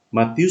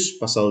Matius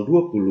pasal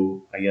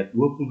 20 ayat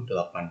 28.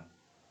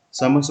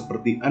 Sama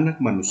seperti Anak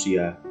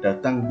Manusia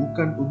datang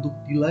bukan untuk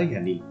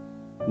dilayani,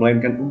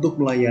 melainkan untuk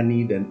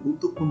melayani dan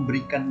untuk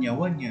memberikan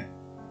nyawanya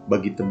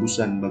bagi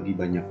tebusan bagi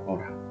banyak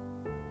orang.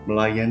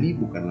 Melayani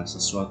bukanlah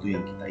sesuatu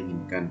yang kita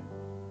inginkan.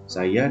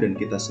 Saya dan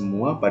kita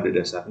semua pada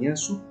dasarnya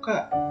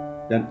suka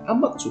dan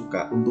amat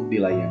suka untuk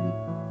dilayani.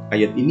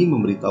 Ayat ini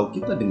memberitahu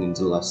kita dengan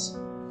jelas,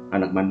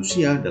 Anak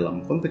Manusia dalam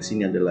konteks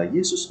ini adalah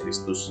Yesus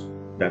Kristus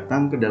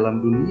datang ke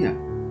dalam dunia.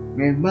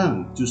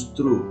 Memang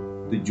justru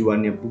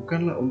tujuannya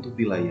bukanlah untuk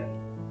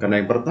dilayani. Karena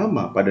yang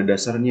pertama, pada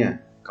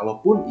dasarnya,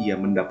 kalaupun ia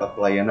mendapat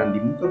pelayanan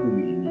di muka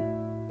bumi ini,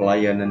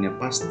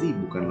 pelayanannya pasti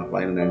bukanlah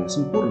pelayanan yang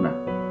sempurna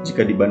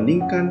jika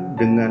dibandingkan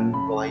dengan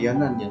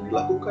pelayanan yang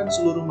dilakukan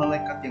seluruh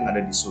malaikat yang ada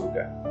di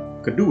surga.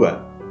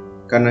 Kedua,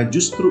 karena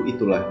justru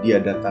itulah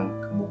dia datang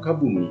ke muka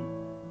bumi,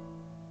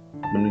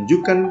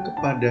 menunjukkan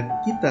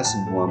kepada kita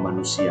semua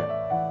manusia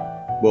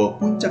bahwa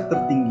puncak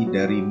tertinggi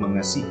dari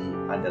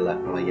mengasihi adalah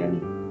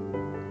melayani.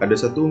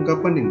 Ada satu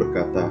ungkapan yang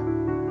berkata,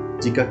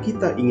 jika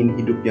kita ingin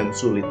hidup yang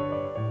sulit,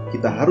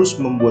 kita harus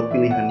membuat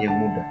pilihan yang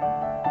mudah.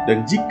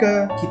 Dan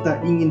jika kita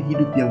ingin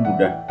hidup yang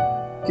mudah,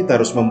 kita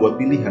harus membuat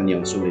pilihan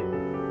yang sulit.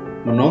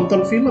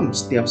 Menonton film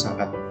setiap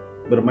saat,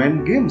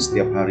 bermain game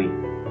setiap hari,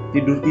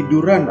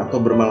 tidur-tiduran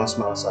atau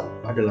bermalas-malasan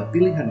adalah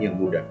pilihan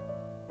yang mudah.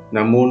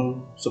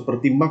 Namun,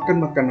 seperti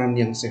makan makanan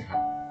yang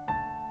sehat,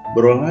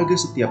 berolahraga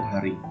setiap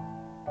hari,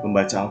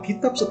 membaca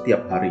Alkitab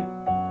setiap hari,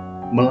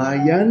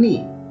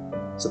 melayani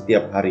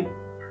setiap hari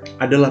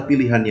adalah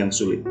pilihan yang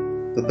sulit.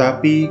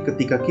 Tetapi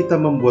ketika kita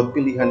membuat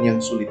pilihan yang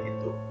sulit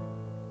itu,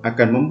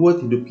 akan membuat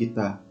hidup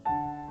kita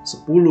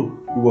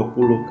 10-20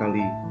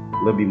 kali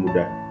lebih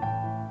mudah.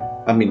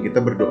 Amin,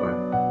 kita berdoa.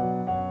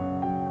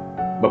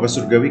 Bapa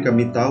Surgawi,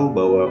 kami tahu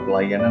bahwa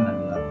pelayanan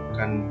adalah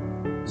bukan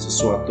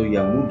sesuatu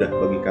yang mudah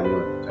bagi kami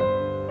lakukan.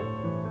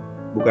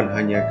 Bukan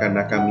hanya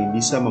karena kami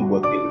bisa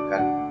membuat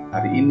pilihan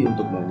hari ini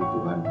untuk melayani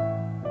Tuhan,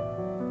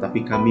 tapi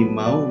kami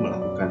mau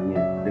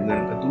melakukannya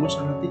dengan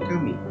ketulusan hati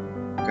kami,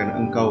 karena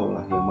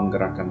Engkaulah yang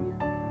menggerakkannya,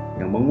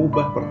 yang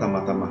mengubah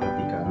pertama-tama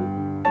hati kami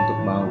untuk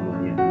mau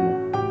melayani-Mu.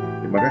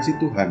 Terima kasih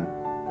Tuhan,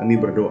 kami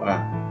berdoa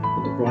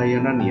untuk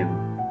pelayanan yang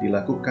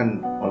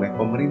dilakukan oleh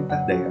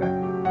pemerintah daerah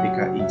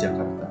DKI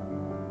Jakarta.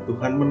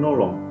 Tuhan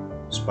menolong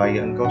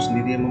supaya Engkau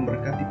sendiri yang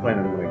memberkati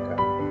pelayanan mereka,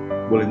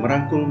 boleh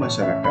merangkul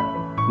masyarakat,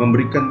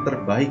 memberikan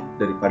terbaik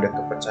daripada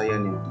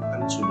kepercayaan yang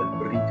Tuhan sudah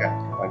berikan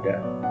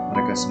kepada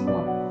mereka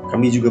semua.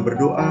 Kami juga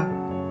berdoa,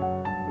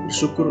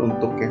 bersyukur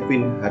untuk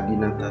Kevin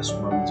Hadinata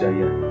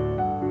Sumawijaya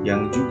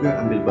yang juga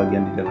ambil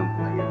bagian di dalam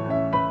pelayanan.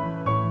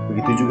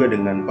 Begitu juga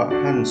dengan Pak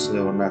Hans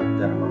Leonard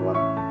Darmawan.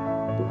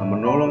 Tuhan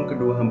menolong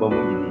kedua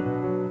hamba-Mu ini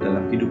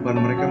dalam kehidupan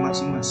mereka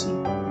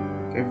masing-masing.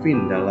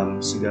 Kevin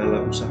dalam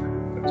segala usaha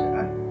dan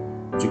pekerjaan,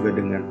 juga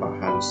dengan Pak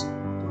Hans.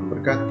 Tuhan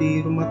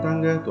berkati rumah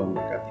tangga, Tuhan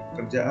berkati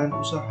pekerjaan,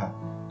 usaha.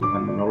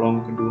 Tuhan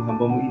menolong kedua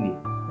hamba-Mu ini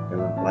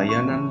dalam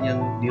pelayanan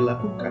yang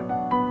dilakukan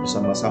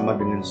bersama-sama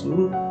dengan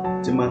seluruh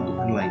jemaat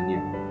Tuhan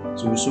lainnya.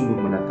 Sungguh-sungguh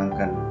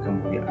mendatangkan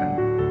kemuliaan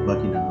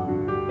bagi nama-Mu.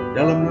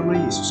 Dalam nama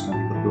Yesus kami